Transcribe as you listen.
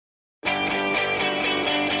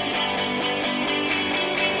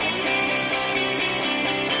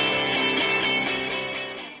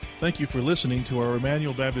Thank you for listening to our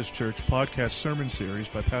Emmanuel Baptist Church podcast sermon series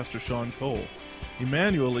by Pastor Sean Cole.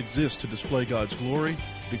 Emmanuel exists to display God's glory,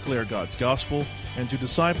 declare God's gospel, and to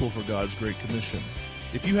disciple for God's Great Commission.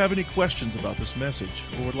 If you have any questions about this message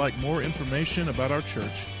or would like more information about our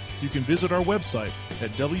church, you can visit our website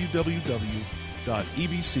at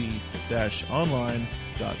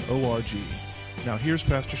www.ebc-online.org. Now here's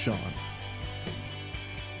Pastor Sean.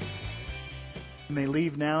 You may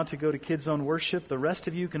leave now to go to Kids Zone Worship. The rest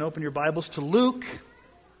of you can open your Bibles to Luke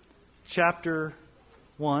chapter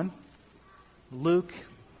 1. Luke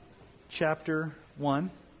chapter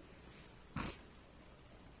 1.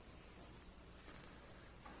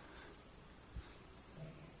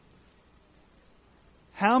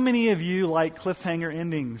 How many of you like cliffhanger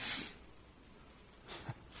endings?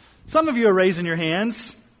 Some of you are raising your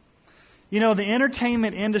hands. You know, the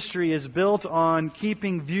entertainment industry is built on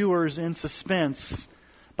keeping viewers in suspense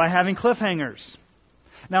by having cliffhangers.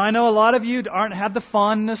 Now, I know a lot of you aren't have the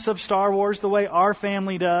fondness of Star Wars the way our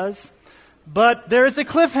family does, but there is a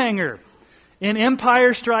cliffhanger in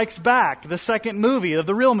Empire Strikes Back, the second movie of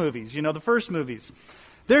the real movies, you know, the first movies.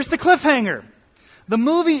 There's the cliffhanger. The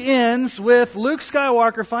movie ends with Luke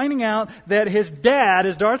Skywalker finding out that his dad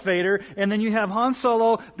is Darth Vader, and then you have Han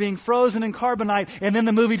Solo being frozen in carbonite, and then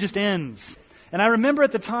the movie just ends. And I remember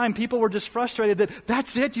at the time, people were just frustrated that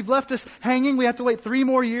that's it, you've left us hanging, we have to wait 3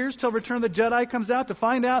 more years till Return of the Jedi comes out to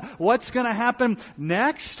find out what's going to happen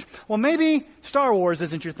next. Well, maybe Star Wars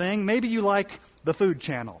isn't your thing. Maybe you like the Food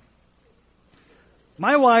Channel.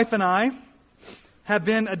 My wife and I have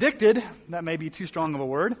been addicted, that may be too strong of a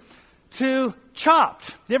word, to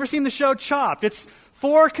Chopped. You ever seen the show Chopped? It's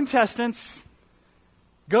 4 contestants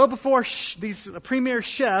go before these premier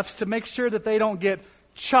chefs to make sure that they don't get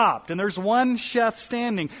chopped. And there's one chef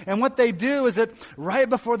standing. And what they do is that right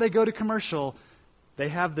before they go to commercial, they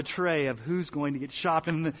have the tray of who's going to get chopped.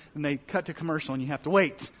 And they cut to commercial and you have to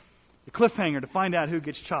wait. The cliffhanger to find out who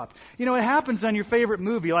gets chopped. You know, it happens on your favorite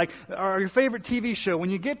movie, like or your favorite TV show. When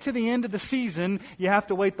you get to the end of the season, you have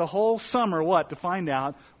to wait the whole summer, to find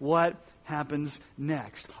out what happens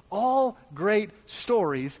next. All great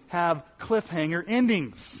stories have cliffhanger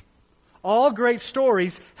endings. All great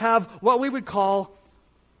stories have what we would call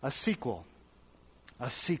a sequel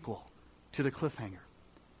to the cliffhanger.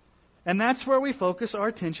 And that's where we focus our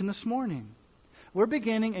attention this morning. We're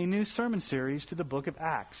beginning a new sermon series to the book of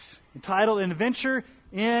Acts, entitled An Adventure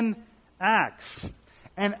in Acts.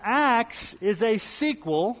 And Acts is a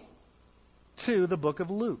sequel to the book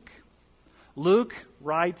of Luke. Luke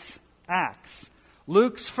writes Acts.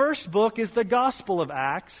 Luke's first book is the Gospel of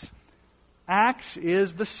Acts. Acts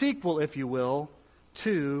is the sequel, if you will,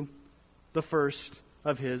 to the first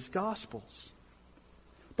of his Gospels.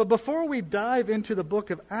 But before we dive into the book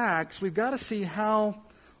of Acts, we've got to see how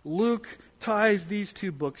Luke ties these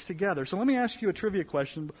two books together. So let me ask you a trivia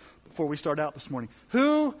question before we start out this morning.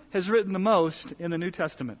 Who has written the most in the New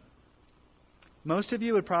Testament? Most of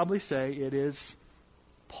you would probably say it is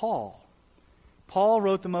Paul. Paul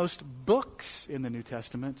wrote the most books in the New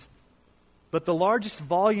Testament, but the largest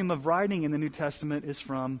volume of writing in the New Testament is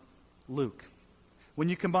from Luke. When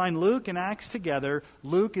you combine Luke and Acts together,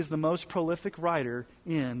 Luke is the most prolific writer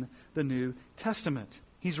in the New Testament.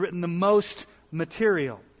 He's written the most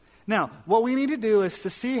material. Now, what we need to do is to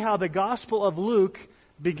see how the Gospel of Luke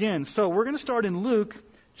begins. So we're going to start in Luke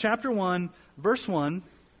chapter 1, verse 1.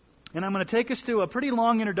 And I'm going to take us through a pretty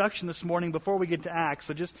long introduction this morning before we get to Acts.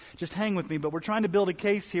 So just hang with me. But we're trying to build a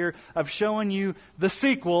case here of showing you the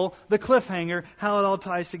sequel, the cliffhanger, how it all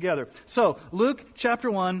ties together. So, Luke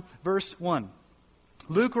chapter 1, verse 1.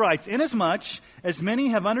 Luke writes, "Inasmuch as many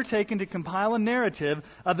have undertaken to compile a narrative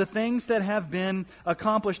of the things that have been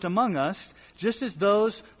accomplished among us, just as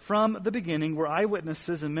those from the beginning were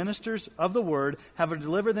eyewitnesses and ministers of the word, have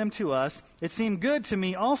delivered them to us, it seemed good to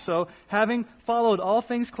me also, having followed all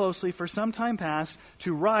things closely for some time past,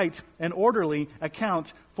 to write an orderly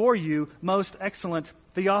account for you, most excellent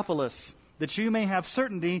Theophilus, that you may have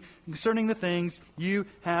certainty concerning the things you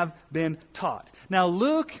have been taught." Now,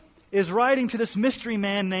 Luke is writing to this mystery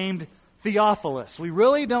man named Theophilus. We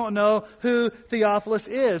really don't know who Theophilus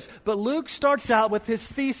is, but Luke starts out with his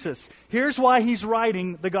thesis. Here's why he's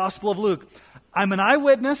writing the Gospel of Luke. I'm an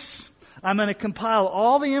eyewitness. I'm going to compile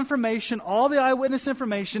all the information, all the eyewitness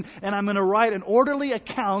information, and I'm going to write an orderly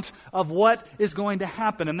account of what is going to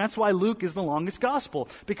happen. And that's why Luke is the longest gospel,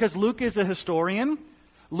 because Luke is a historian.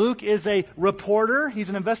 Luke is a reporter. He's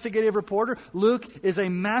an investigative reporter. Luke is a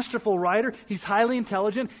masterful writer. He's highly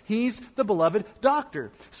intelligent. He's the beloved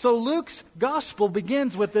doctor. So Luke's gospel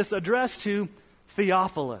begins with this address to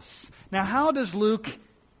Theophilus. Now, how does Luke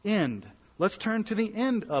end? Let's turn to the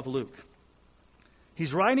end of Luke.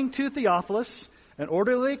 He's writing to Theophilus an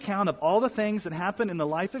orderly account of all the things that happened in the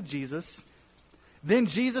life of Jesus. Then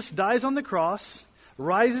Jesus dies on the cross,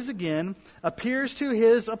 rises again, appears to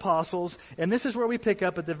his apostles, and this is where we pick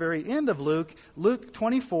up at the very end of Luke, Luke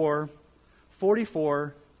 24,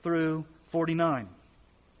 44 through 49.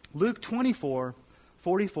 Luke 24,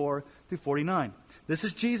 44 through 49. This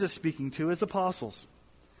is Jesus speaking to his apostles.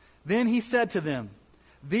 Then he said to them,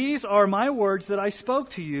 "These are my words that I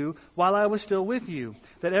spoke to you while I was still with you,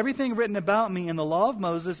 that everything written about me in the law of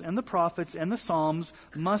Moses and the prophets and the Psalms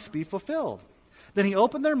must be fulfilled." Then he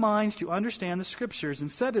opened their minds to understand the Scriptures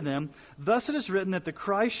and said to them, "Thus it is written that the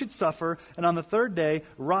Christ should suffer and on the third day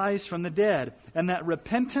rise from the dead, and that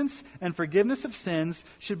repentance and forgiveness of sins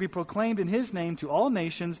should be proclaimed in his name to all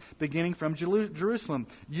nations, beginning from Jerusalem.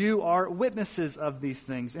 You are witnesses of these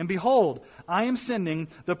things. And behold, I am sending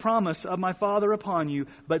the promise of my Father upon you,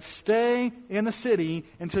 but stay in the city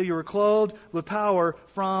until you are clothed with power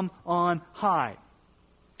from on high."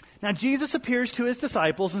 Now, Jesus appears to his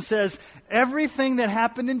disciples and says, everything that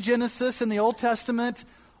happened in Genesis in the Old Testament,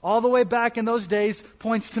 all the way back in those days,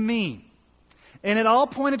 points to me. And it all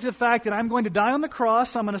pointed to the fact that I'm going to die on the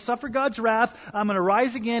cross, I'm going to suffer God's wrath, I'm going to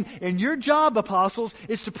rise again, and your job, apostles,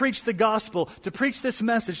 is to preach the gospel, to preach this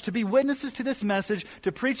message, to be witnesses to this message,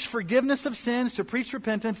 to preach forgiveness of sins, to preach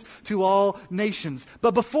repentance to all nations.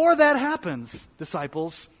 But before that happens,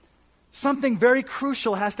 disciples, something very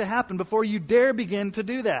crucial has to happen before you dare begin to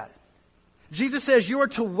do that. Jesus says you are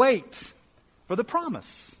to wait for the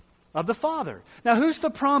promise of the Father. Now, who's the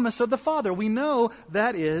promise of the Father? We know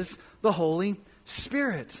that is the Holy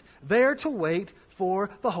Spirit. They are to wait for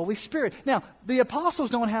the Holy Spirit. Now, the apostles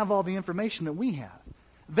don't have all the information that we have.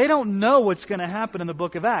 They don't know what's going to happen in the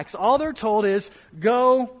book of Acts. All they're told is,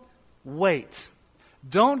 go wait.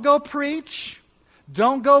 Don't go preach.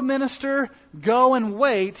 Don't go minister, go and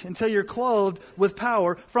wait until you're clothed with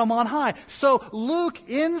power from on high. So Luke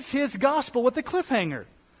ends his gospel with a cliffhanger.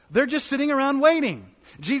 They're just sitting around waiting.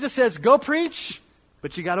 Jesus says, go preach,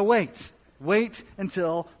 but you got to wait. Wait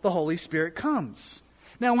until the Holy Spirit comes.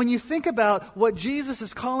 Now, when you think about what Jesus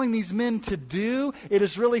is calling these men to do, it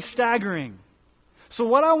is really staggering. So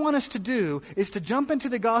what I want us to do is to jump into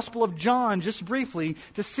the Gospel of John just briefly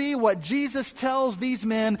to see what Jesus tells these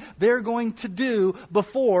men they're going to do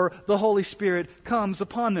before the Holy Spirit comes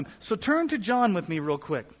upon them. So turn to John with me real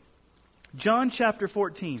quick. John chapter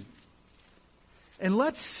 14. And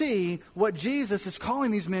let's see what Jesus is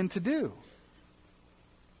calling these men to do.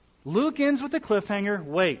 Luke ends with a cliffhanger.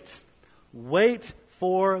 Wait. Wait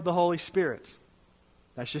for the Holy Spirit.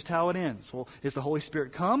 That's just how it ends. Well, is the Holy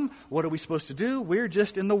Spirit come? What are we supposed to do? We're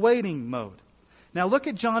just in the waiting mode. Now look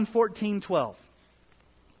at John 14:12.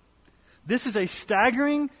 This is a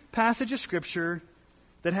staggering passage of Scripture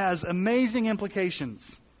that has amazing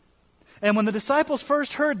implications. And when the disciples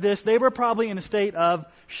first heard this, they were probably in a state of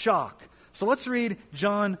shock. So let's read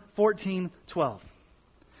John 14:12.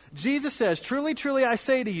 Jesus says, "Truly, truly, I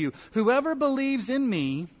say to you, whoever believes in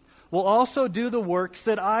me will also do the works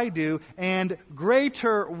that I do, and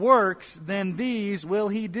greater works than these will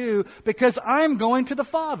he do, because I'm going to the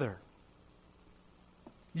Father."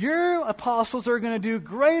 Your apostles are going to do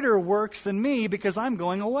greater works than me because I'm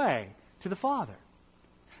going away to the Father.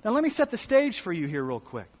 Now let me set the stage for you here real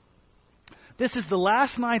quick. This is the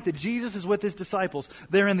last night that Jesus is with his disciples.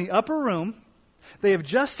 They're in the upper room. They have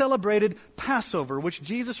just celebrated Passover, which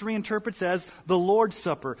Jesus reinterprets as the Lord's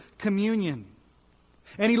Supper, communion.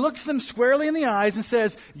 And he looks them squarely in the eyes and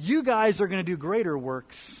says, you guys are going to do greater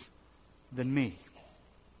works than me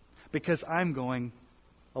because I'm going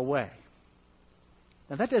away.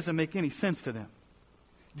 Now that doesn't make any sense to them.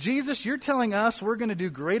 Jesus, you're telling us we're going to do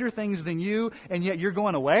greater things than you, and yet you're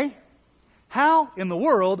going away? How in the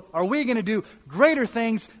world are we going to do greater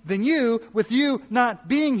things than you with you not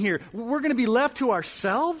being here? We're going to be left to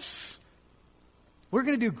ourselves? We're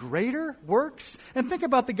going to do greater works? And think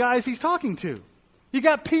about the guys he's talking to. You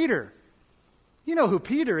got Peter. You know who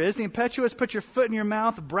Peter is, the impetuous, put your foot in your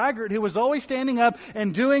mouth braggart who was always standing up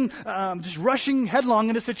and doing, just rushing headlong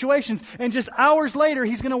into situations. And just hours later,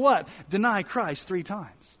 he's going to what? Deny Christ 3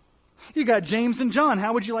 times. You got James and John.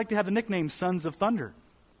 How would you like to have the nickname Sons of Thunder?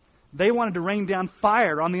 They wanted to rain down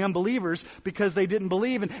fire on the unbelievers because they didn't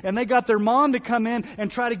believe. And they got their mom to come in and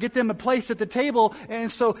try to get them a place at the table. And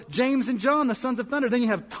so James and John, the sons of thunder. Then you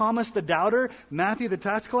have Thomas the doubter, Matthew the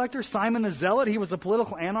tax collector, Simon the zealot. He was a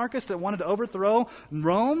political anarchist that wanted to overthrow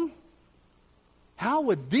Rome. How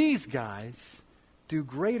would these guys do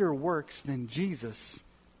greater works than Jesus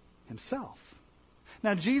himself?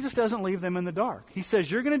 Now, Jesus doesn't leave them in the dark. He says,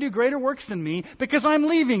 you're going to do greater works than me because I'm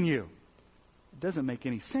leaving you. It doesn't make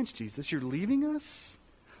any sense, Jesus. You're leaving us?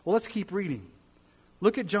 Well, let's keep reading.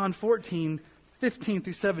 Look at John 14, 15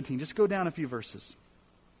 through 17. Just go down a few verses.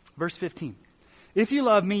 Verse 15. If you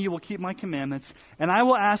love me, you will keep my commandments, and I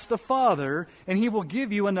will ask the Father, and he will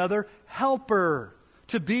give you another helper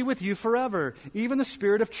to be with you forever, even the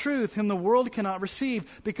Spirit of truth, whom the world cannot receive,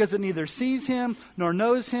 because it neither sees him nor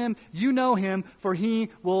knows him. You know him, for he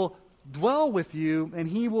will dwell with you, and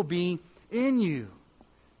he will be in you.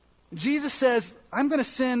 Jesus says, I'm going to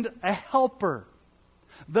send a helper,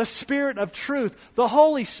 the Spirit of truth, the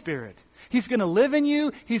Holy Spirit. He's going to live in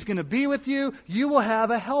you. He's going to be with you. You will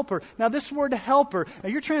have a helper. Now, this word helper, now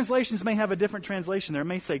your translations may have a different translation there. It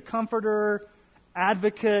may say comforter,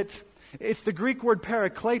 advocate. It's the Greek word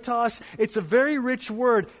parakletos. It's a very rich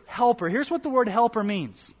word, helper. Here's what the word helper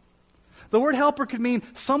means. The word helper could mean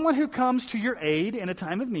someone who comes to your aid in a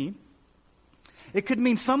time of need. It could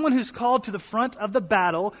mean someone who's called to the front of the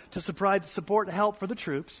battle to support help for the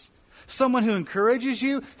troops. Someone who encourages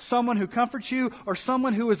you, someone who comforts you, or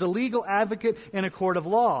someone who is a legal advocate in a court of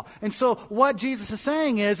law. And so what Jesus is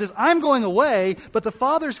saying is I'm going away, but the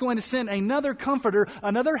Father's going to send another comforter,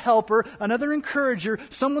 another helper, another encourager,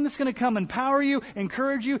 someone that's going to come empower you,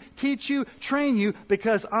 encourage you, teach you, train you,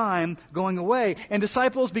 because I'm going away. And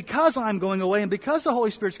disciples, because I'm going away and because the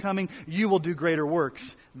Holy Spirit's coming, you will do greater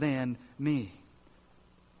works than me.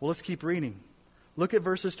 Well, let's keep reading. Look at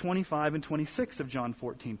verses 25 and 26 of John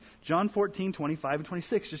 14. John 14, 25 and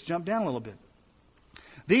 26. Just jump down a little bit.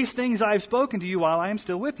 These things I have spoken to you while I am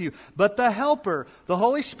still with you. But the Helper, the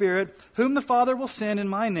Holy Spirit, whom the Father will send in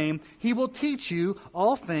my name, he will teach you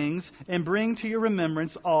all things and bring to your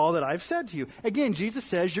remembrance all that I've said to you. Again, Jesus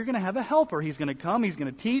says you're going to have a helper. He's going to come, he's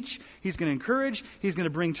going to teach, he's going to encourage, he's going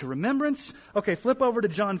to bring to remembrance. Okay, flip over to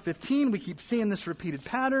John 15. We keep seeing this repeated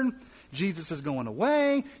pattern. Jesus is going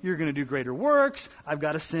away. You're going to do greater works. I've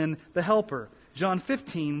got to send the helper. John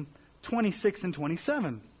 15, 26 and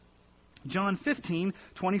 27. John 15,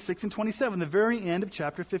 26 and 27, the very end of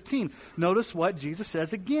chapter 15. Notice what Jesus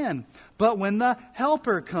says again. But when the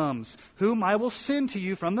Helper comes, whom I will send to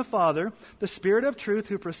you from the Father, the Spirit of truth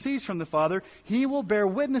who proceeds from the Father, he will bear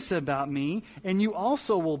witness about me, and you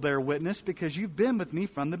also will bear witness because you've been with me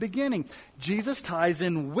from the beginning. Jesus ties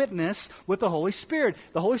in witness with the Holy Spirit.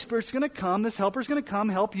 The Holy Spirit's going to come, this Helper's going to come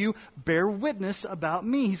help you bear witness about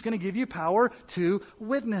me. He's going to give you power to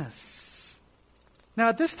witness. Now,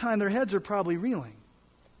 at this time, their heads are probably reeling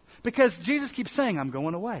because Jesus keeps saying, I'm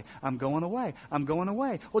going away, I'm going away, I'm going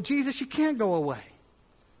away. Well, Jesus, you can't go away.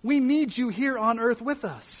 We need you here on earth with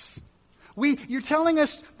us. You're telling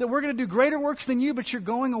us that we're going to do greater works than you, but you're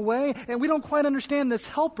going away, and we don't quite understand this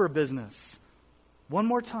helper business. One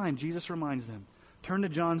more time, Jesus reminds them. Turn to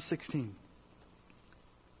John 16.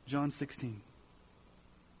 John 16,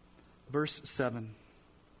 verse 7.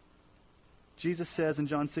 Jesus says in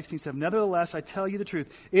John 16:7, nevertheless, I tell you the truth.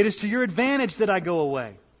 It is to your advantage that I go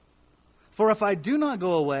away. For if I do not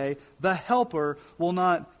go away, the Helper will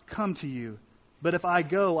not come to you. But if I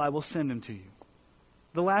go, I will send him to you.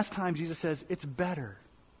 The last time Jesus says, it's better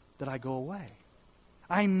that I go away.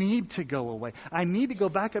 I need to go away. I need to go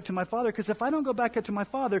back up to my Father, because if I don't go back up to my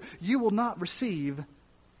Father, you will not receive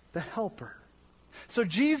the Helper. So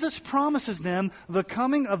Jesus promises them the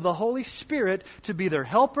coming of the Holy Spirit to be their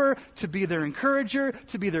helper, to be their encourager,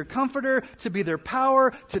 to be their comforter, to be their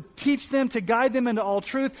power, to teach them, to guide them into all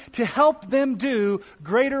truth, to help them do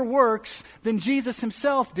greater works than Jesus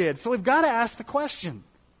himself did. So we've got to ask the question.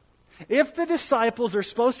 If the disciples are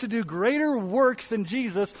supposed to do greater works than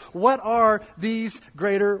Jesus, what are these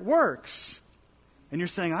greater works? And you're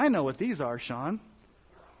saying, I know what these are, Sean.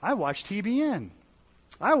 I watch TBN.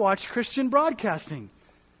 I watch Christian broadcasting.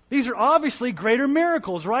 These are obviously greater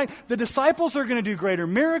miracles, right? The disciples are going to do greater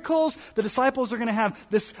miracles. The disciples are going to have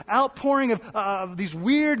this outpouring of these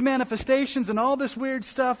weird manifestations and all this weird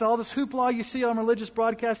stuff, all this hoopla you see on religious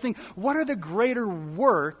broadcasting. What are the greater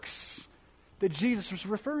works that Jesus was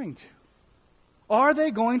referring to? Are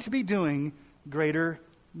they going to be doing greater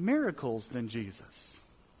miracles than Jesus?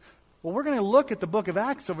 Well, we're going to look at the book of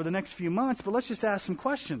Acts over the next few months, but let's just ask some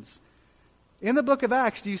questions. In the book of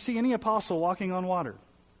Acts, do you see any apostle walking on water?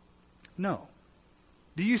 No.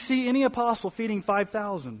 Do you see any apostle feeding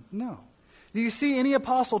 5,000? No. Do you see any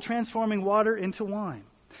apostle transforming water into wine?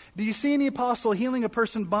 Do you see any apostle healing a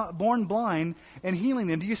person born blind and healing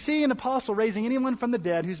them? Do you see an apostle raising anyone from the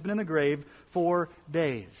dead who's been in the grave 4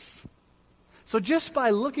 days? So just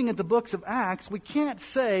by looking at the books of Acts, we can't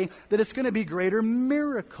say that it's going to be greater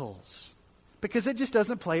miracles because it just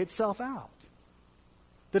doesn't play itself out.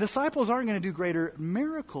 The disciples aren't going to do greater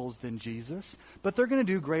miracles than Jesus, but they're going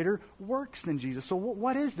to do greater works than Jesus. So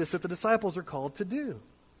what is this that the disciples are called to do?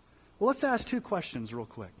 Well, let's ask two questions real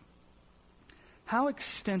quick. How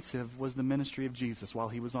extensive was the ministry of Jesus while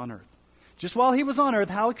he was on earth? Just while he was on earth,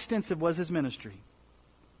 how extensive was his ministry?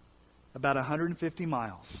 About 150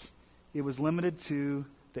 miles. It was limited to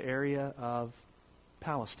the area of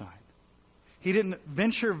Palestine. He didn't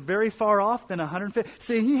venture very far off than 150.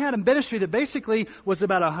 See, he had a ministry that basically was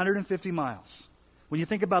about 150 miles. When you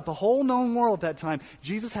think about the whole known world at that time,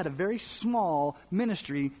 Jesus had a very small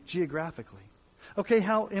ministry geographically. Okay,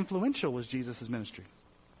 how influential was Jesus' ministry?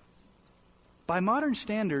 By modern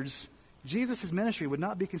standards, Jesus' ministry would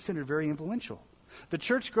not be considered very influential. The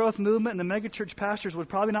church growth movement and the megachurch pastors would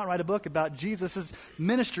probably not write a book about Jesus'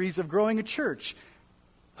 ministries of growing a church.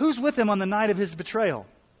 Who's with him on the night of his betrayal?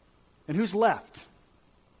 And who's left?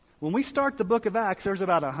 When we start the book of Acts, there's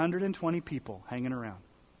about 120 people hanging around.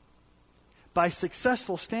 By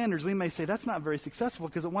successful standards, we may say that's not very successful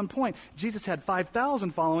because at one point, Jesus had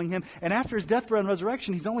 5,000 following him, and after his death, burial, and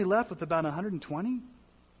resurrection, he's only left with about 120.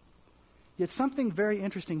 Yet something very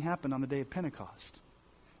interesting happened on the day of Pentecost.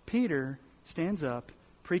 Peter stands up,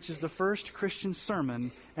 preaches the first Christian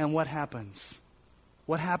sermon, and what happens?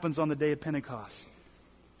 What happens on the day of Pentecost?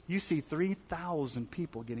 You see 3,000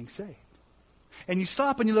 people getting saved. And you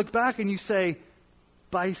stop and you look back and you say,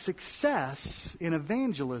 by success in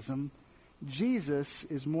evangelism, Jesus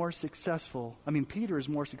is more successful. Peter is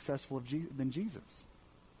more successful than Jesus.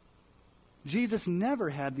 Jesus never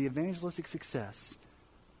had the evangelistic success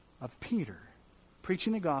of Peter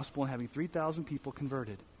preaching the gospel and having 3,000 people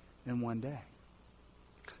converted in one day.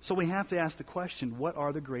 So we have to ask the question, what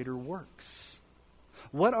are the greater works?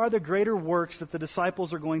 What are the greater works that the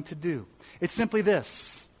disciples are going to do? It's simply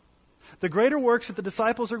this. The greater works that the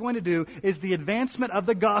disciples are going to do is the advancement of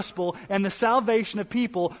the gospel and the salvation of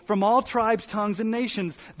people from all tribes, tongues, and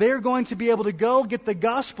nations. They are going to be able to go get the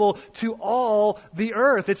gospel to all the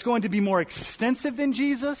earth. It's going to be more extensive than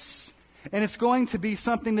Jesus, and it's going to be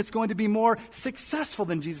something that's going to be more successful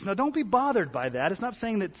than Jesus. Now, don't be bothered by that. It's not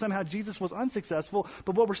saying that somehow Jesus was unsuccessful,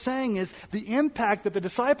 but what we're saying is the impact that the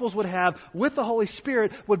disciples would have with the Holy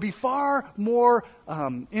Spirit would be far more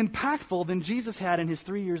impactful than Jesus had in his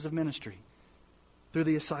 3 years of ministry through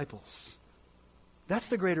the disciples. That's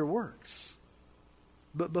the greater works.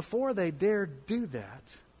 But before they dare do that,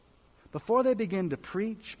 before they begin to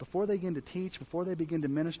preach, before they begin to teach, before they begin to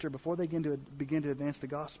minister, before they begin to advance the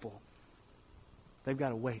gospel, they've got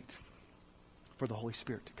to wait for the Holy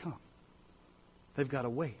Spirit to come. They've got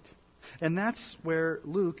to wait. And that's where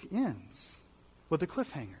Luke ends, with a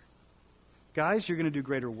cliffhanger. Guys, you're going to do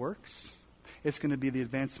greater works. It's going to be the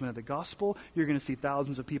advancement of the gospel. You're going to see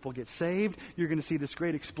thousands of people get saved. You're going to see this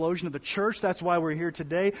great explosion of the church. That's why we're here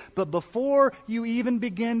today. But before you even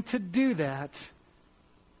begin to do that,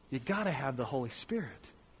 you got to have the Holy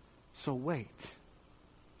Spirit. So wait.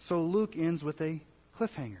 So Luke ends with a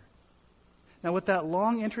cliffhanger. Now, with that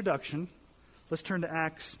long introduction, let's turn to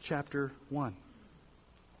Acts chapter 1.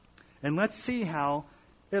 And let's see how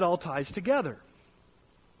it all ties together.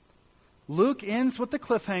 Luke ends with the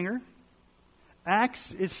cliffhanger.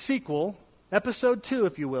 Acts is sequel, episode 2,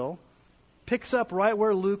 if you will, picks up right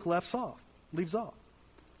where Luke leaves off.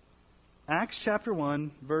 Acts chapter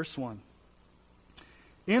 1, verse 1.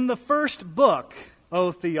 In the first book,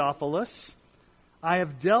 O Theophilus, I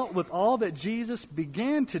have dealt with all that Jesus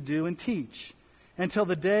began to do and teach until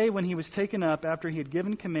the day when he was taken up after he had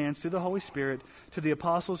given commands through the Holy Spirit to the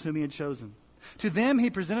apostles whom he had chosen. To them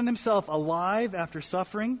he presented himself alive after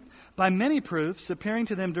suffering by many proofs, appearing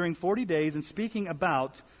to them during 40 days and speaking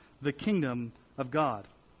about the kingdom of God.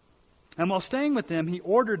 And while staying with them, he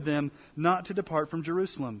ordered them not to depart from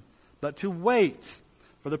Jerusalem, but to wait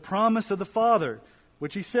for the promise of the Father,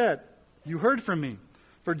 which he said, "You heard from me.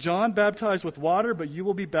 For John baptized with water, but you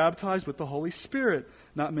will be baptized with the Holy Spirit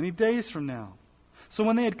not many days from now." So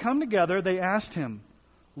when they had come together, they asked him,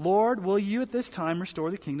 "Lord, will you at this time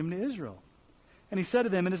restore the kingdom to Israel?" And he said to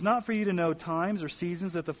them, "It is not for you to know times or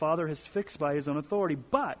seasons that the Father has fixed by his own authority,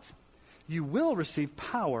 but you will receive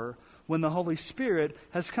power when the Holy Spirit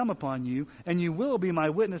has come upon you, and you will be my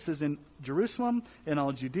witnesses in Jerusalem, in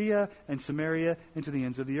all Judea and Samaria, and to the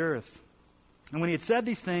ends of the earth." And when he had said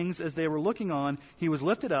these things, as they were looking on, he was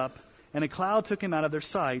lifted up, and a cloud took him out of their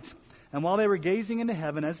sight. And while they were gazing into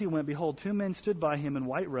heaven as he went, behold, 2 men stood by him in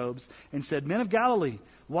white robes and said, "Men of Galilee,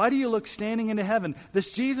 why do you look standing into heaven?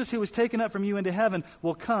 This Jesus who was taken up from you into heaven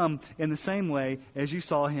will come in the same way as you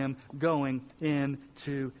saw him going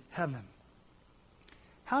into heaven."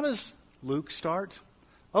 How does Luke start?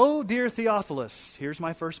 "Oh, dear Theophilus, here's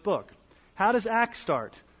my first book." How does Acts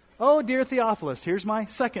start? "Oh, dear Theophilus, here's my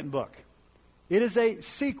second book." It is a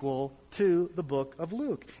sequel to the book of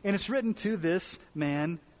Luke. And it's written to this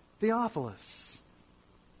man, Theophilus.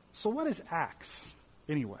 So what is Acts,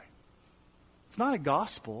 anyway? It's not a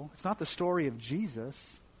gospel. It's not the story of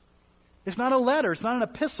Jesus. It's not a letter. It's not an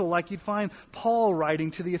epistle like you'd find Paul writing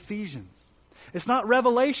to the Ephesians. It's not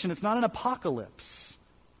Revelation. It's not an apocalypse.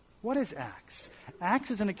 What is Acts?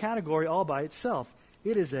 Acts is in a category all by itself.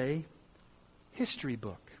 It is a history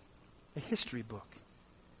book. A history book.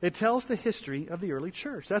 It tells the history of the early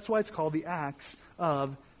church. That's why it's called the Acts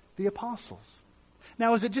of the Apostles.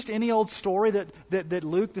 Now, is it just any old story that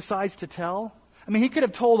Luke decides to tell? I mean, he could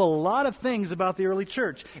have told a lot of things about the early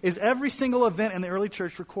church. Is every single event in the early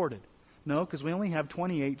church recorded? No, because we only have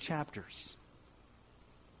 28 chapters.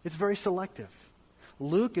 It's very selective.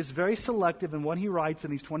 Luke is very selective in what he writes in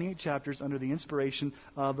these 28 chapters under the inspiration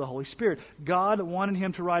of the Holy Spirit. God wanted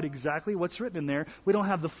him to write exactly what's written in there. We don't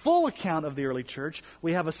have the full account of the early church.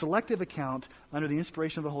 We have a selective account under the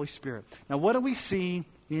inspiration of the Holy Spirit. Now, what do we see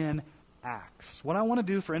in Acts? What I want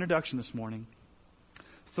to do for introduction this morning,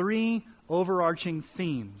 3 overarching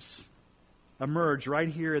themes emerge right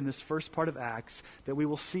here in this first part of Acts that we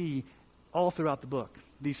will see all throughout the book.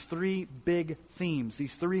 These 3 big themes,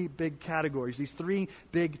 these 3 big categories, these 3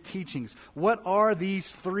 big teachings. What are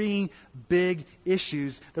these 3 big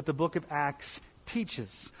issues that the book of Acts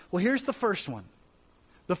teaches? Well, here's the first one.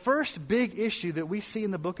 The first big issue that we see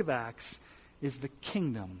in the book of Acts is the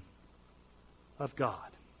kingdom of God.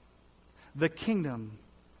 The kingdom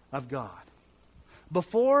of God.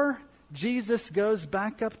 Before Jesus goes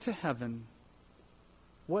back up to heaven,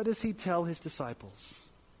 what does he tell his disciples?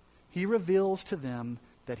 He reveals to them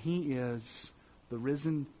that he is the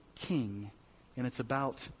risen king, and it's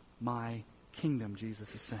about my kingdom,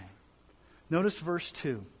 Jesus is saying. Notice verse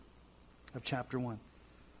 2 of chapter 1.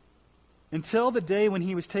 Until the day when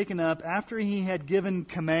he was taken up, after he had given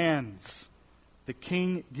commands. The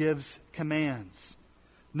king gives commands.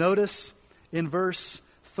 Notice in verse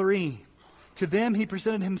 3. To them he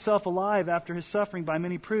presented himself alive after his suffering by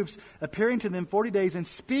many proofs, appearing to them 40 days and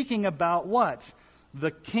speaking about what?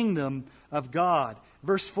 The kingdom of God.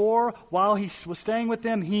 Verse 4, while he was staying with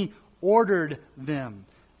them, he ordered them.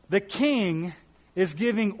 The king is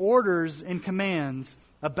giving orders and commands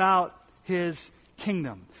about his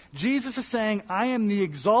kingdom. Jesus is saying, I am the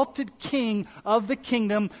exalted king of the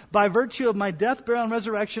kingdom. By virtue of my death, burial, and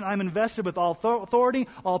resurrection, I'm invested with all authority,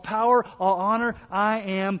 all power, all honor. I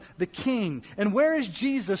am the king. And where is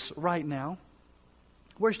Jesus right now?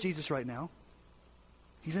 Where's Jesus right now?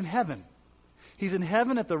 He's in heaven. He's in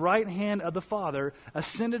heaven at the right hand of the Father,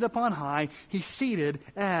 ascended upon high. He's seated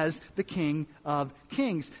as the King of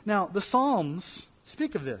Kings. Now, the Psalms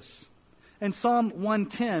speak of this. In Psalm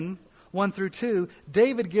 110, 1 through 2,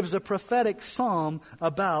 David gives a prophetic psalm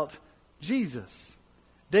about Jesus.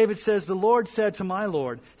 David says, the Lord said to my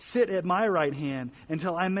Lord, sit at my right hand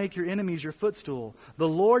until I make your enemies your footstool. The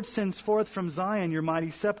Lord sends forth from Zion your mighty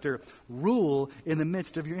scepter. Rule in the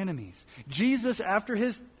midst of your enemies. Jesus, after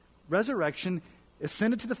his resurrection,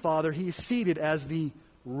 ascended to the Father. He is seated as the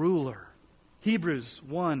ruler. Hebrews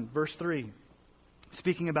 1, verse 3,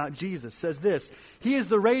 speaking about Jesus, says this, he is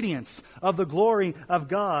the radiance of the glory of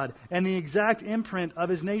God and the exact imprint of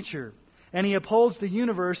his nature. And he upholds the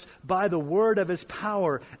universe by the word of his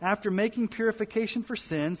power. After making purification for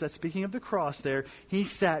sins, that's speaking of the cross there, he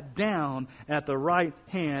sat down at the right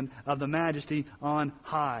hand of the majesty on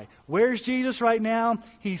high. Where's Jesus right now?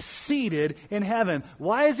 He's seated in heaven.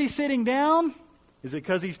 Why is he sitting down? Is it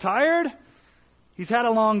because he's tired? He's had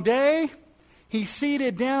a long day? He's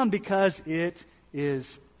seated down because it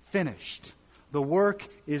is finished. The work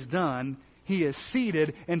is done. He is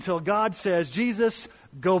seated until God says, Jesus,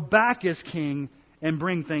 go back as king and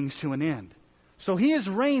bring things to an end. So he is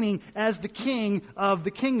reigning as the king of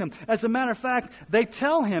the kingdom. As a matter of fact, they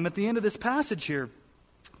tell him at the end of this passage here,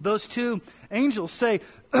 those 2 angels say,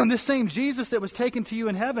 this same Jesus that was taken to you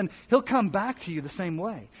in heaven, he'll come back to you the same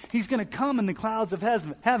way. He's going to come in the clouds of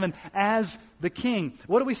heaven as the king.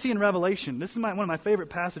 What do we see in Revelation? This is one of my favorite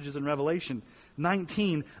passages in Revelation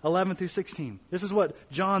 19, 11 through 16. This is what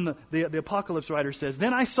John, the apocalypse writer, says.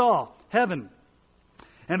 Then I saw heaven,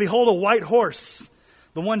 and behold, a white horse.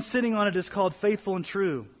 The one sitting on it is called Faithful and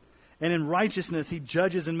True. And in righteousness he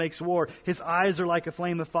judges and makes war. His eyes are like a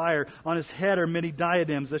flame of fire. On his head are many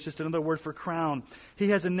diadems. That's just another word for crown. He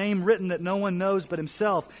has a name written that no one knows but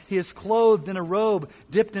himself. He is clothed in a robe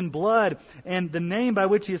dipped in blood. And the name by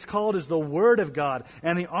which he is called is the Word of God.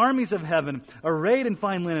 And the armies of heaven, arrayed in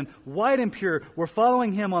fine linen, white and pure, were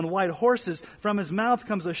following him on white horses. From his mouth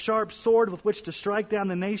comes a sharp sword with which to strike down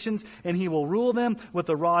the nations. And he will rule them with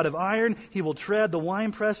a rod of iron. He will tread the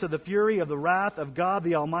winepress of the fury of the wrath of God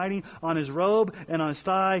the Almighty. On his robe and on his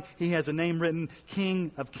thigh, he has a name written, King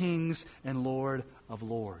of Kings and Lord of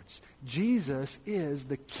Lords. Jesus is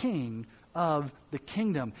the King of the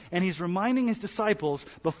kingdom. And he's reminding his disciples,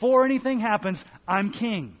 before anything happens, I'm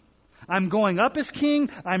king. I'm going up as king,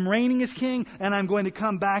 I'm reigning as king, and I'm going to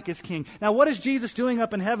come back as king. Now, what is Jesus doing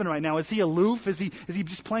up in heaven right now? Is he aloof? Is he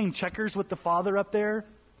just playing checkers with the Father up there?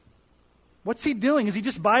 What's he doing? Is he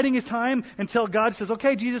just biding his time until God says,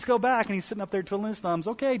 okay, Jesus, go back? And he's sitting up there twiddling his thumbs.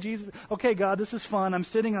 Okay, Jesus, okay, God, this is fun. I'm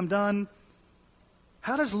sitting, I'm done.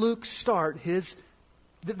 How does Luke start this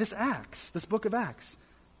book of Acts?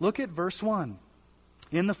 Look at verse 1.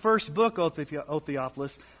 In the first book, O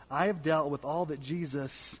Theophilus, I have dealt with all that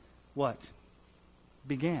Jesus, what?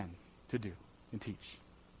 Began to do and teach.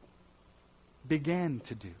 Began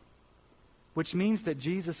to do. Which means that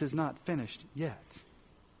Jesus is not finished yet.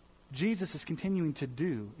 Jesus is continuing to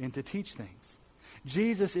do and to teach things.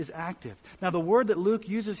 Jesus is active. Now, the word that Luke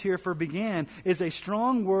uses here for began is a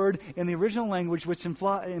strong word in the original language which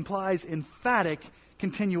implies emphatic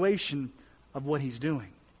continuation of what he's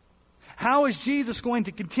doing. How is Jesus going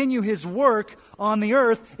to continue his work on the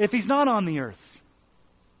earth if he's not on the earth?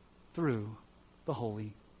 Through the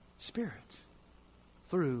Holy Spirit.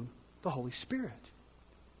 Through the Holy Spirit.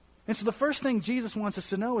 And so the first thing Jesus wants us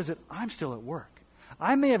to know is that I'm still at work.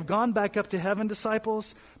 I may have gone back up to heaven,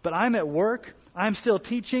 disciples, but I'm at work. I'm still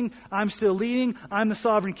teaching. I'm still leading. I'm the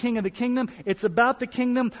sovereign king of the kingdom. It's about the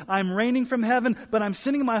kingdom. I'm reigning from heaven, but I'm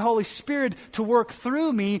sending my Holy Spirit to work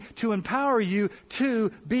through me to empower you to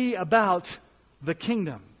be about the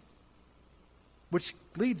kingdom. Which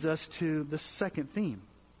leads us to the second theme.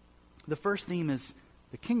 The first theme is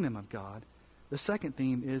the kingdom of God. The second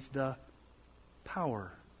theme is the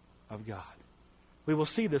power of God. We will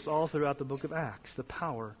see this all throughout the book of Acts, the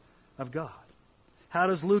power of God. How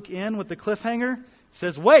does Luke end with the cliffhanger? It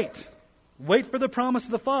says, wait for the promise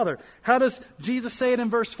of the Father. How does Jesus say it in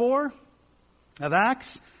verse 4 of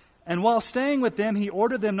Acts? And while staying with them, he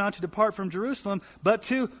ordered them not to depart from Jerusalem, but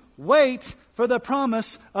to wait for the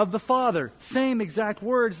promise of the Father. Same exact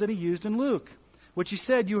words that he used in Luke, which he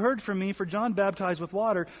said, you heard from me, for John baptized with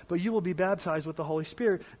water, but you will be baptized with the Holy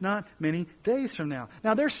Spirit not many days from now.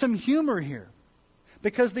 Now, there's some humor here,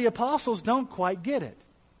 because the apostles don't quite get it.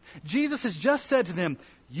 Jesus has just said to them,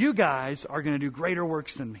 you guys are going to do greater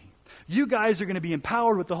works than me. You guys are going to be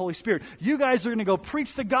empowered with the Holy Spirit. You guys are going to go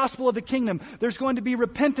preach the gospel of the kingdom. There's going to be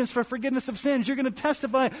repentance for forgiveness of sins. You're going to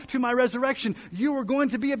testify to my resurrection. You are going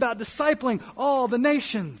to be about discipling all the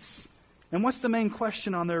nations. And what's the main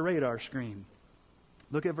question on their radar screen?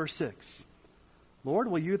 Look at verse 6. Lord,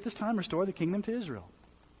 will you at this time restore the kingdom to Israel?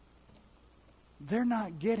 They're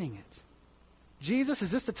not getting it. Jesus, is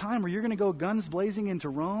this the time where you're going to go guns blazing into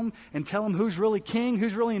Rome and tell them who's really king,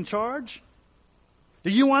 who's really in charge? Do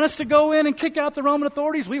you want us to go in and kick out the Roman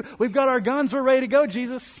authorities? We've got our guns, we're ready to go,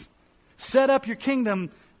 Jesus. Set up your kingdom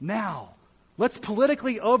now. Let's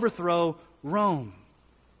politically overthrow Rome.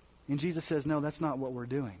 And Jesus says, no, that's not what we're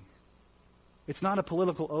doing. It's not a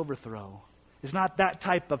political overthrow. It's not that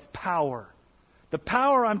type of power. The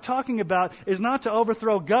power I'm talking about is not to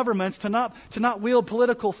overthrow governments, to not wield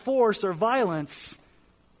political force or violence.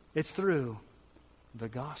 It's through the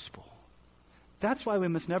gospel. That's why we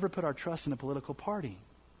must never put our trust in a political party.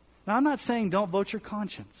 Now, I'm not saying don't vote your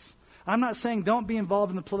conscience. I'm not saying don't be involved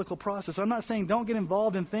in the political process. I'm not saying don't get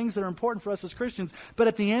involved in things that are important for us as Christians. But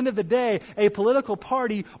at the end of the day, a political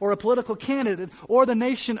party or a political candidate or the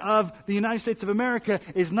nation of the United States of America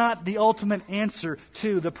is not the ultimate answer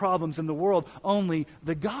to the problems in the world. Only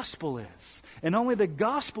the gospel is. And only the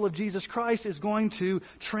gospel of Jesus Christ is going to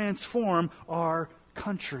transform our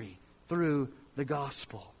country through the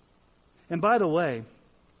gospel. And by the way,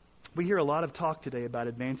 we hear a lot of talk today about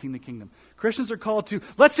advancing the kingdom. Christians are called to,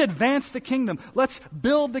 let's advance the kingdom. Let's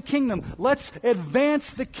build the kingdom. Let's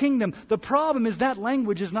advance the kingdom. The problem is that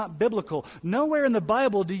language is not biblical. Nowhere in the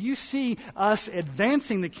Bible do you see us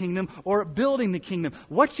advancing the kingdom or building the kingdom.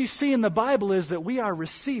 What you see in the Bible is that we are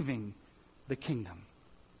receiving the kingdom.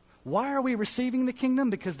 Why are we receiving the kingdom?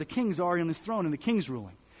 Because the king's already on his throne and the king's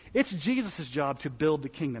ruling. It's Jesus' job to build the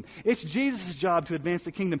kingdom. It's Jesus' job to advance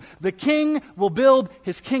the kingdom. The king will build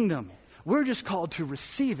his kingdom. We're just called to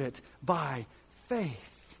receive it by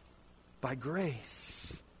faith, by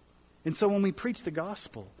grace. And so when we preach the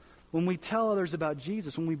gospel, when we tell others about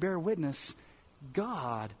Jesus, when we bear witness,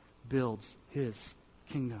 God builds his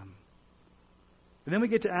kingdom. And then we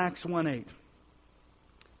get to Acts 1:8.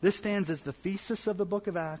 This stands as the thesis of the book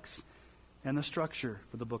of Acts and the structure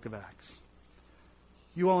for the book of Acts.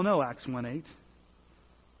 You all know Acts 1:8.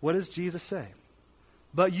 What does Jesus say?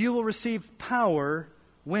 But you will receive power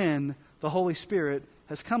when the Holy Spirit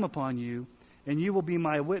has come upon you, and you will be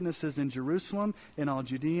my witnesses in Jerusalem, in all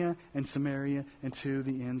Judea and Samaria, and to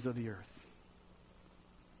the ends of the earth.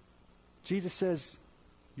 Jesus says,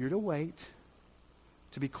 You're to wait,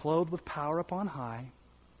 to be clothed with power upon high.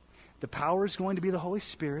 The power is going to be the Holy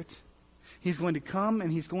Spirit. He's going to come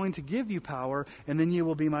and He's going to give you power, and then you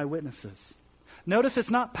will be my witnesses. Notice it's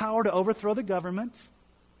not power to overthrow the government.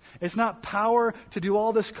 It's not power to do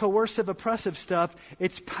all this coercive, oppressive stuff.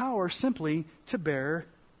 It's power simply to bear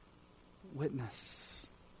witness,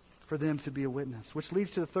 for them to be a witness, which leads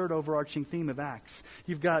to the third overarching theme of Acts.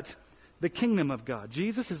 You've got the kingdom of God.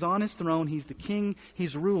 Jesus is on His throne. He's the king.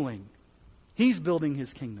 He's ruling. He's building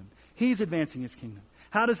His kingdom. He's advancing His kingdom.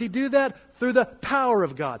 How does He do that? Through the power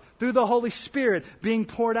of God, through the Holy Spirit being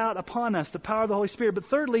poured out upon us, the power of the Holy Spirit. But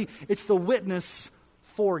thirdly, it's the witness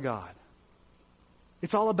for God.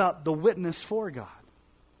 It's all about the witness for God.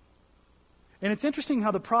 And it's interesting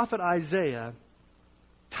how the prophet Isaiah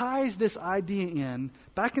ties this idea in,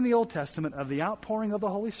 back in the Old Testament, of the outpouring of the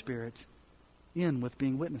Holy Spirit in with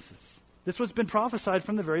being witnesses. This was been prophesied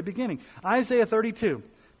from the very beginning. Isaiah 32,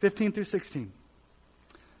 15 through 16.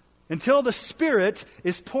 Until the Spirit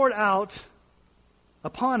is poured out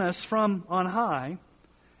upon us from on high,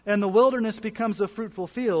 and the wilderness becomes a fruitful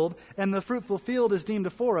field, and the fruitful field is deemed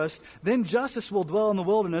a forest, then justice will dwell in the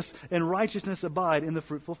wilderness, and righteousness abide in the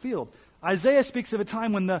fruitful field. Isaiah speaks of a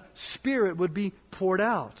time when the Spirit would be poured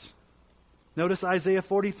out. Notice Isaiah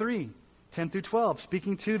 43, 10 through 12,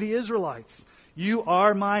 speaking to the Israelites. You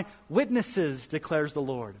are my witnesses, declares the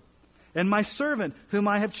Lord, and my servant whom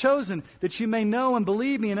I have chosen, that you may know and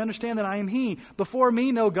believe me and understand that I am He. Before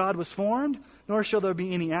me no God was formed, nor shall there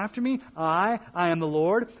be any after me. I am the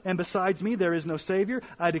Lord, and besides me there is no Savior.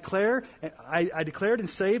 I declared and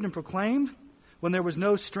saved and proclaimed when there was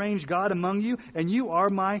no strange God among you, and you are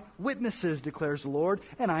my witnesses, declares the Lord,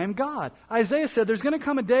 and I am God. Isaiah said there's going to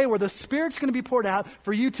come a day where the Spirit's going to be poured out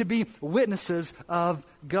for you to be witnesses of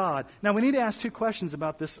God. Now we need to ask two questions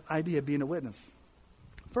about this idea of being a witness.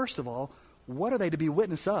 First of all, what are they to be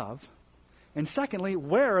witness of? And secondly,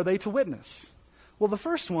 where are they to witness? Well, the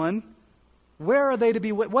first one, what are they to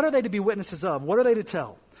be witnesses of? What are they to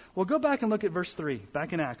tell? Well, go back and look at verse 3,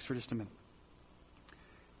 back in Acts for just a minute.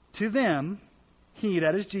 To them, He,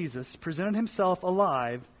 that is Jesus, presented Himself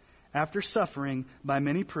alive after suffering by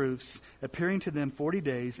many proofs, appearing to them 40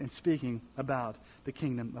 days and speaking about the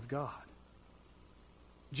kingdom of God.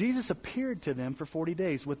 Jesus appeared to them for 40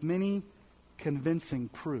 days with many convincing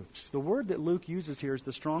proofs. The word that Luke uses here is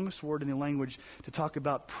the strongest word in the language to talk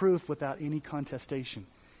about proof without any contestation.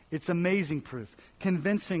 It's amazing proof,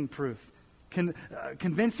 convincing proof,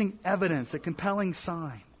 convincing evidence, a compelling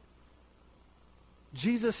sign.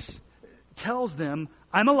 Jesus tells them,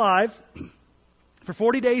 I'm alive. For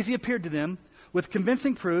 40 days He appeared to them with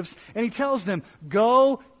convincing proofs, and He tells them,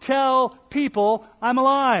 go tell people I'm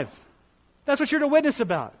alive. That's what you're to witness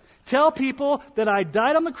about. Tell people that I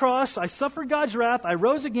died on the cross, I suffered God's wrath, I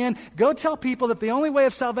rose again. Go tell people that the only way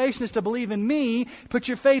of salvation is to believe in me, put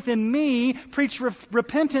your faith in me, preach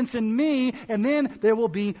repentance in me, and then there will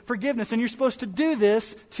be forgiveness. And you're supposed to do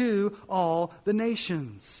this to all the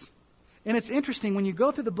nations. And it's interesting, when you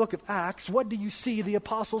go through the book of Acts, what do you see the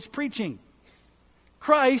apostles preaching?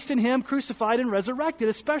 Christ and Him crucified and resurrected,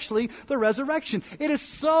 especially the resurrection. It is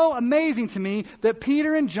so amazing to me that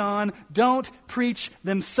Peter and John don't preach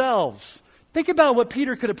themselves. Think about what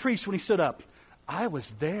Peter could have preached when he stood up. I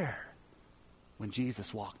was there when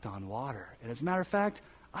Jesus walked on water. And as a matter of fact,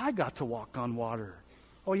 I got to walk on water.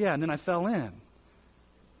 Oh yeah, and then I fell in.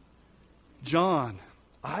 John,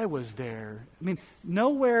 I was there. I mean,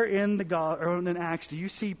 nowhere in in Acts do you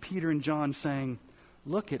see Peter and John saying,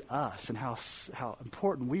 look at us and how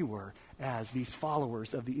important we were as these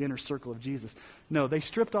followers of the inner circle of Jesus. No, they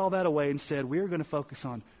stripped all that away and said, we're going to focus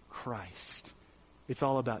on Christ. It's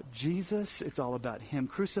all about Jesus. It's all about Him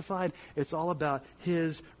crucified. It's all about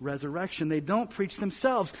His resurrection. They don't preach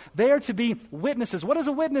themselves. They are to be witnesses. What does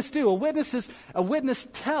a witness do? A witness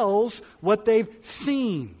tells what they've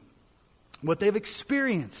seen, what they've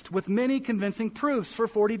experienced, with many convincing proofs for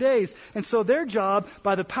 40 days. And so their job,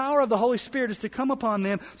 by the power of the Holy Spirit, is to come upon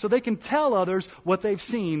them so they can tell others what they've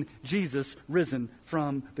seen, Jesus risen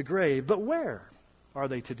from the grave. But where are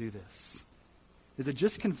they to do this? Is it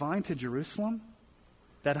just confined to Jerusalem?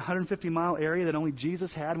 That 150-mile area that only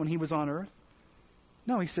Jesus had when He was on earth?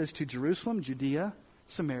 No, He says to Jerusalem, Judea,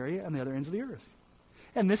 Samaria, and the other ends of the earth.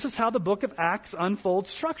 And this is how the book of Acts unfolds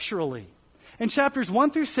structurally. In chapters 1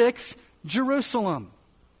 through 6, Jerusalem.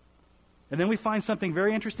 And then we find something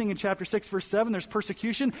very interesting in chapter 6, verse 7. There's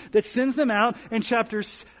persecution that sends them out in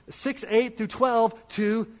chapters 6, 8 through 12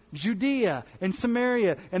 to Judea and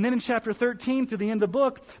Samaria. And then in chapter 13 to the end of the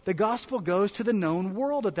book, the gospel goes to the known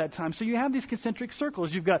world at that time. So you have these concentric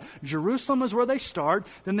circles. You've got Jerusalem is where they start.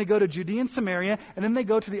 Then they go to Judea and Samaria. And then they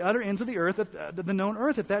go to the utter ends of the earth, the known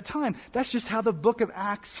earth at that time. That's just how the book of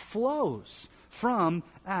Acts flows from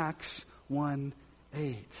Acts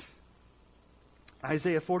 1:8.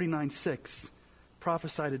 Isaiah 49:6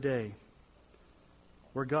 prophesied a day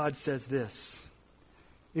where God says this,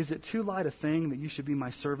 "Is it too light a thing that you should be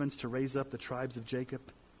my servants to raise up the tribes of Jacob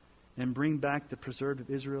and bring back the preserved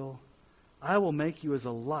of Israel? I will make you as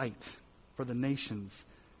a light for the nations,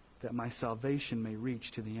 that my salvation may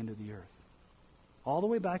reach to the end of the earth." All the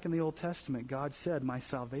way back in the Old Testament, God said, my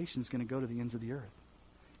salvation is going to go to the ends of the earth.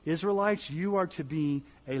 Israelites, you are to be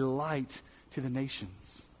a light to the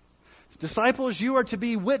nations. Disciples, you are to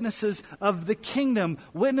be witnesses of the kingdom,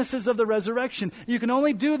 witnesses of the resurrection. You can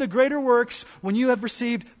only do the greater works when you have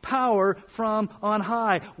received power from on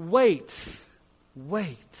high. Wait.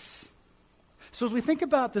 So as we think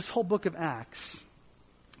about this whole book of Acts,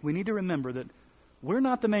 we need to remember that we're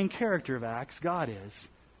not the main character of Acts, God is.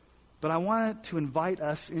 But I want to invite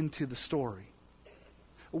us into the story.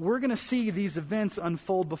 We're going to see these events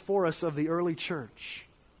unfold before us of the early church.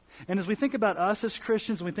 And as we think about us as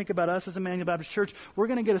Christians, and we think about us as Emmanuel Baptist Church, we're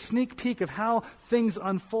going to get a sneak peek of how things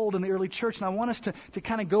unfold in the early church. And I want us to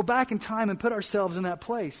kind of go back in time and put ourselves in that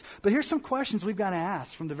place. But here's some questions we've got to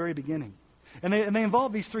ask from the very beginning. And they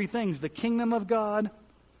involve these three things: the kingdom of God,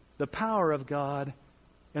 the power of God,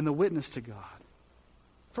 and the witness to God.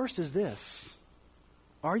 First is this: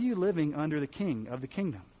 are you living under the king of the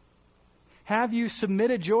kingdom? Have you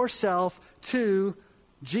submitted yourself to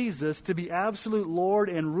Jesus to be absolute Lord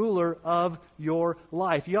and ruler of your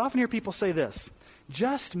life? You often hear people say this: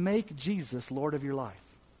 just make Jesus Lord of your life.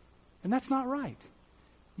 And that's not right.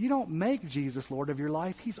 You don't make Jesus Lord of your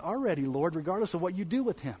life. He's already Lord regardless of what you do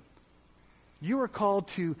with him. You are called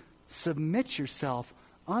to submit yourself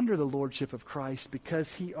under the lordship of Christ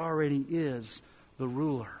because he already is the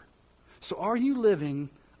ruler. So are you living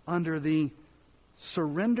under the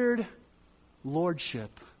surrendered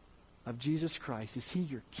lordship of Jesus Christ? Is he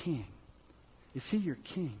your king? Is he your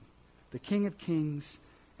king? The King of kings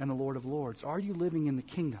and the Lord of lords. Are you living in the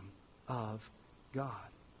kingdom of God?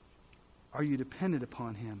 Are you dependent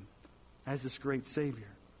upon him as this great Savior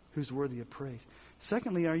who's worthy of praise?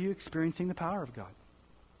 Secondly, are you experiencing the power of God?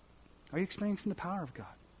 Are you experiencing the power of God?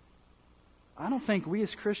 I don't think we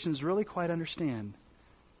as Christians really quite understand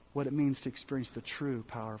what it means to experience the true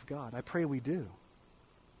power of God. I pray we do.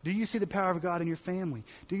 Do you see the power of God in your family?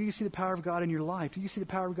 Do you see the power of God in your life? Do you see the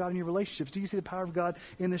power of God in your relationships? Do you see the power of God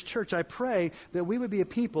in this church? I pray that we would be a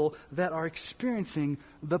people that are experiencing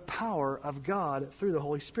the power of God through the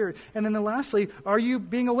Holy Spirit. And then lastly, are you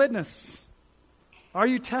being a witness? Are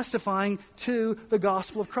you testifying to the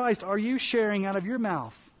gospel of Christ? Are you sharing out of your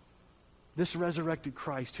mouth this resurrected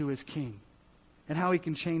Christ who is King, and how he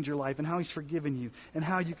can change your life, and how he's forgiven you, and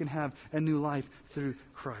how you can have a new life through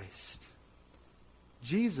Christ?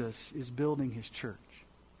 Jesus is building his church.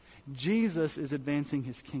 Jesus is advancing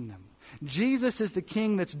his kingdom. Jesus is the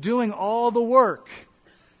king that's doing all the work.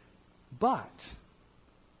 But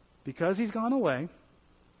because he's gone away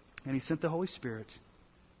and he sent the Holy Spirit,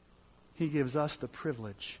 he gives us the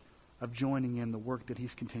privilege of joining in the work that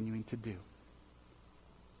he's continuing to do.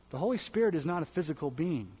 The Holy Spirit is not a physical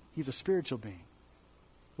being. He's a spiritual being.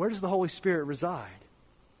 Where does the Holy Spirit reside?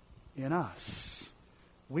 In us.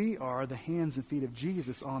 We are the hands and feet of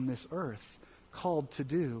Jesus on this earth, called to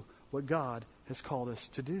do what God has called us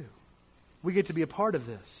to do. We get to be a part of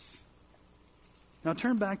this. Now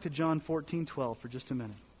turn back to John 14:12 for just a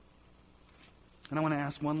minute. And I want to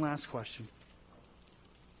ask one last question.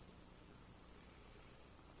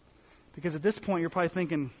 Because at this point you're probably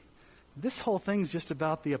thinking, this whole thing's just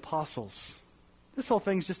about the apostles. This whole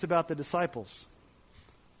thing's just about the disciples.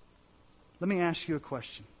 Let me ask you a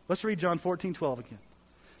question. Let's read John 14:12 again.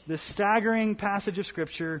 This staggering passage of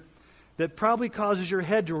Scripture that probably causes your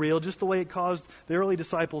head to reel, just the way it caused the early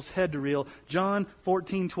disciples' head to reel. John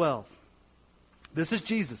 14:12. This is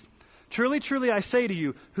Jesus. "Truly, truly, I say to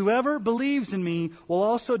you, whoever believes in me will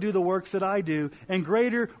also do the works that I do, and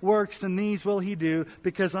greater works than these will he do,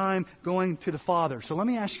 because I'm going to the Father." So let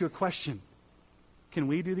me ask you a question. Can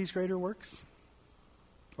we do these greater works?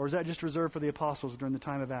 Or is that just reserved for the apostles during the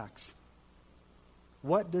time of Acts?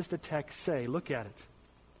 What does the text say? Look at it.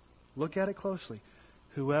 Look at it closely.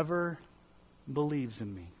 Whoever believes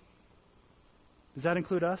in me. Does that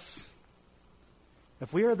include us?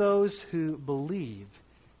 If we are those who believe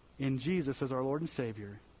in Jesus as our Lord and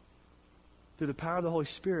Savior, through the power of the Holy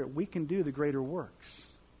Spirit, we can do the greater works.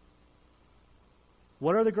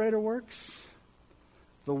 What are the greater works?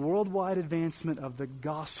 The worldwide advancement of the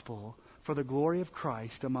gospel for the glory of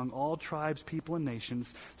Christ among all tribes, people, and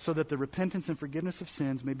nations, so that the repentance and forgiveness of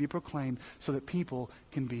sins may be proclaimed, so that people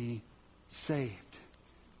can be saved.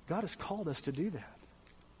 God has called us to do that.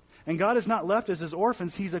 And God has not left us as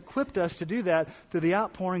orphans. He's equipped us to do that through the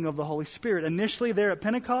outpouring of the Holy Spirit. Initially there at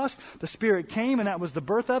Pentecost, the Spirit came and that was the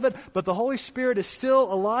birth of it. But the Holy Spirit is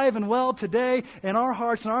still alive and well today in our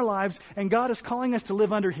hearts and our lives. And God is calling us to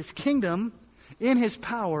live under His kingdom, in His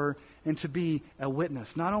power, and to be a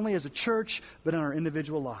witness, not only as a church, but in our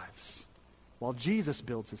individual lives. While Jesus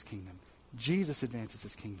builds His kingdom, Jesus advances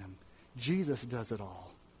His kingdom, Jesus does it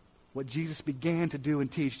all. What Jesus began to do and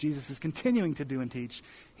teach, Jesus is continuing to do and teach.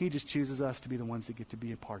 He just chooses us to be the ones that get to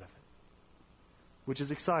be a part of it, which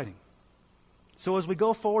is exciting. So as we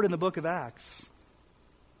go forward in the book of Acts,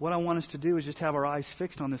 what I want us to do is just have our eyes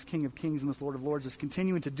fixed on this King of Kings and this Lord of Lords that's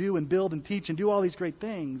continuing to do and build and teach and do all these great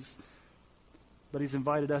things. But He's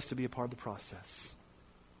invited us to be a part of the process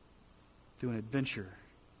through an adventure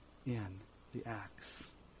in the Acts.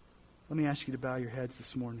 Let me ask you to bow your heads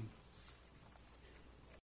this morning.